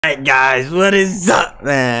Alright guys, what is up,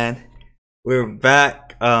 man? We're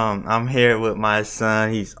back. I'm here with my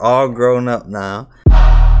son. He's all grown up now.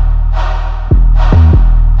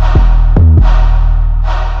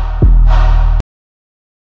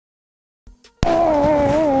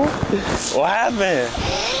 What happened?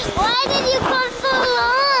 Why did you come so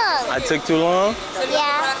long? I took too long?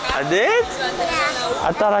 Yeah. I did? Yeah.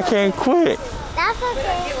 I thought I came quick. That's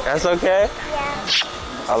okay. That's okay? Yeah.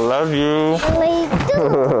 I love you. We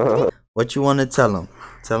do. What you want to tell him?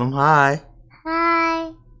 Tell him hi.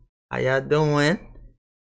 Hi. How y'all doing?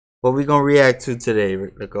 What we gonna react to today,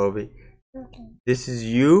 Rakobi? Okay. This is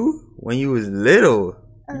you when you was little.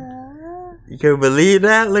 You can believe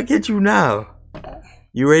that? Look at you now.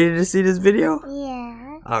 You ready to see this video?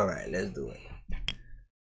 Yeah. Alright, let's do it.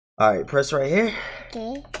 Alright, press right here.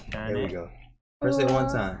 Okay. There we go. Press it one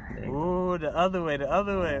time. Ooh, the other way, the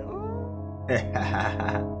other way. Ooh.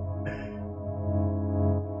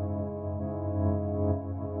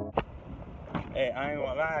 Hey, I ain't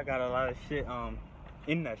gonna lie, I got a lot of shit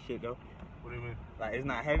in that shit though. What do you mean? Like, it's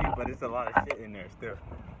not heavy, but it's a lot of shit in there still.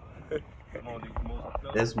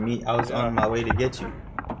 That's me. I was on my way to get you.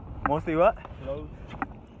 Mostly what?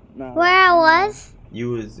 Nah, Where I was? You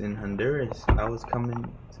was in Honduras. I was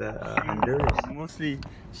coming to Honduras. mostly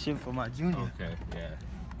shit for my junior. Okay, yeah.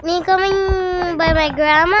 Me coming by my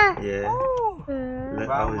grandma? Yeah. Look,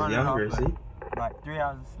 I was younger, see? Like 3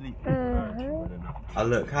 hours of sleep. I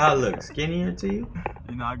look, how I look? Skinnier to you?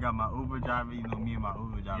 You know, I got my Uber driver, you know, me and my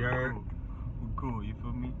Uber driver. We cool, you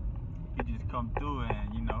feel me? He just come through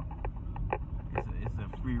and, you know, it's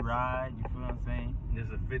a free ride, you feel what I'm saying? There's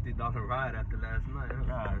a $50 ride after last night. Huh?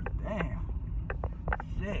 God damn.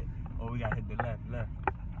 Shit. Oh, we gotta hit the left.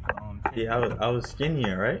 Yeah, I was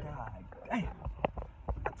skinnier, right? God damn.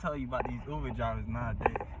 I tell you about these Uber drivers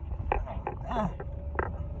nowadays. God damn.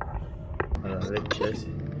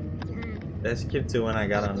 Let's skip to when I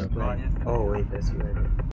got on the plane. Oh wait, that's you right there.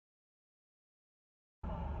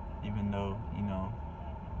 Even though, you know,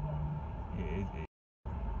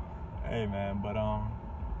 hey man, but y'all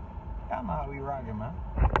know how we rockin', man.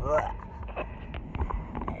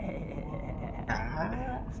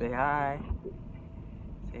 Say hi.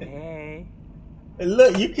 Say hey. And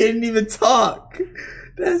look, you couldn't even talk.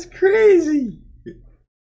 That's crazy.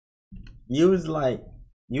 You was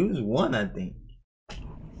one, I think.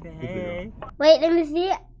 Say hey. Wait, let me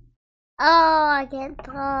see. Oh, I can't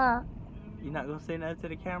talk. You not gonna say nothing to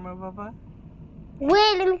the camera, Papa?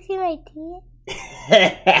 Wait, let me see my teeth.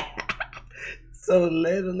 So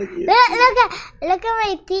little, look at you. Look at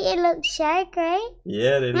my teeth. It looks sharp, right?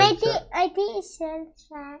 Yeah, they My look sharp. teeth is so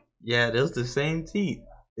sharp. Yeah, those the same teeth.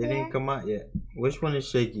 They didn't come out yet. Which one is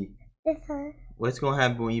shaky? This one. What's gonna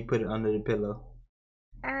happen when you put it under the pillow?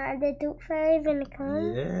 The tooth fairy's gonna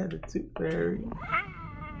come. Yeah, the tooth fairy.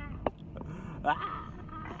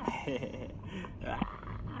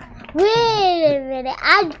 Wait a minute.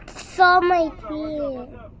 I saw my teeth.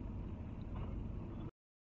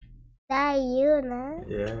 That you, nah?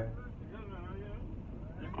 Yeah.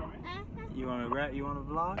 You wanna rap? You wanna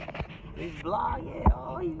vlog? He's vlogging.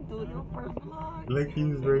 Oh, he's doing your first vlog. Look, he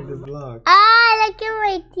was ready to vlog. Ah, look at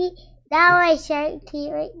my teeth. That my sharp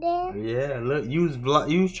teeth right there. Yeah, look, you was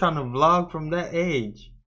trying to vlog from that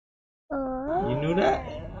age. Oh. You knew that?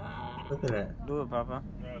 Look at that. Do it, Papa.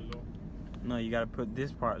 No, you gotta put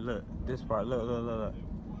this part. Look, this part. Look.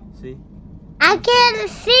 See? I can't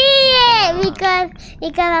see it because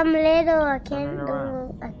I'm little. I can't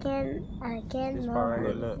do. I can't This know. part right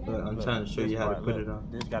here. Look. I'm trying to show you how to put it on.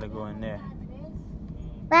 This gotta go in there.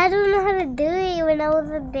 But I don't know how to do it when I was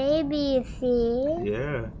a baby. You see?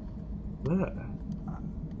 Yeah. Look.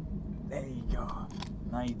 There you go.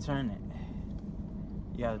 Now you turn it.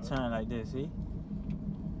 You gotta turn it like this. See?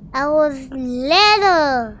 I was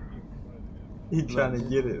little. He trying to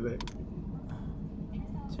get it, like.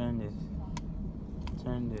 Turn this.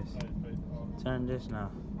 Turn this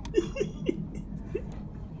now. If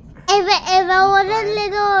I wasn't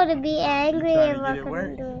little, I would be angry trying if to I get it couldn't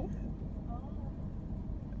work? do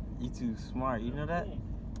You too smart. You know that?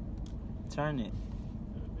 Turn it.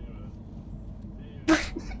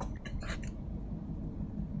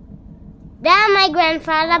 That my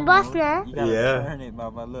grandfather boss now. You gotta Yeah. turn it,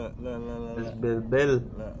 Baba. Look. It's Bill.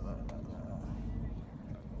 Look.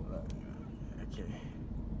 Okay.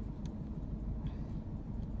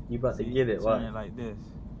 You about to get it, Turn what? it like this.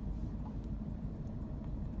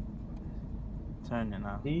 Turn it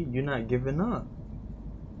now. See, you're not giving up.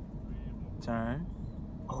 Turn.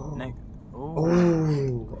 Oh. Next.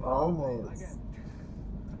 Oh, almost.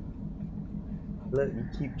 Look, you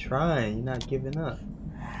keep trying. You're not giving up.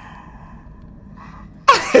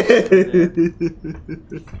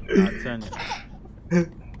 Now turn it.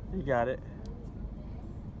 You got it.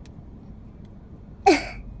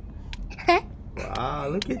 Wow,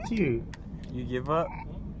 look at you. You give up?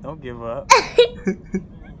 Don't give up.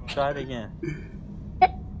 Try it again.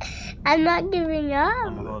 I'm not giving up.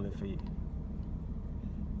 I'm gonna hold it for you.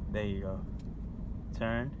 There you go.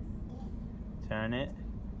 Turn. Turn it.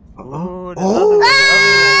 Oh, the other way.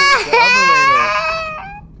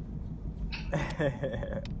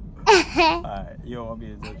 Alright, you don't want me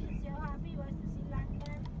to touch it.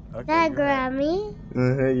 Okay, That go ahead. Grammy.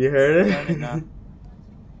 You heard Turn it it? now.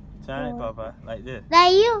 Turn it, Papa, like this.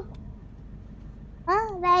 That you?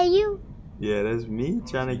 Huh? That you? Yeah, that's me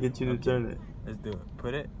trying to get you to turn it. Let's do it.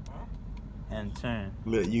 Put it and turn.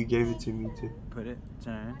 Look, you gave it to me too. Put it,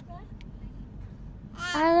 turn.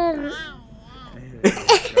 I don't know.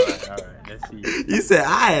 Alright, let's see. You said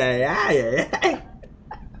aye.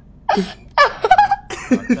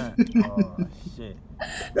 Turn. Oh shit.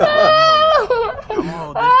 No! I'm gonna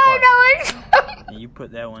hold this Oh, part. no, And you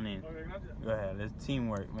put that one in. Go ahead, let's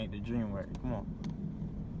teamwork, make the dream work. Come on.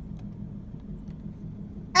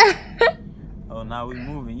 Oh, now we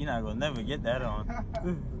moving. You're not gonna never get that on.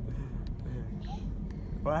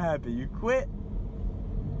 What happened? You quit?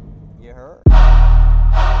 You hurt?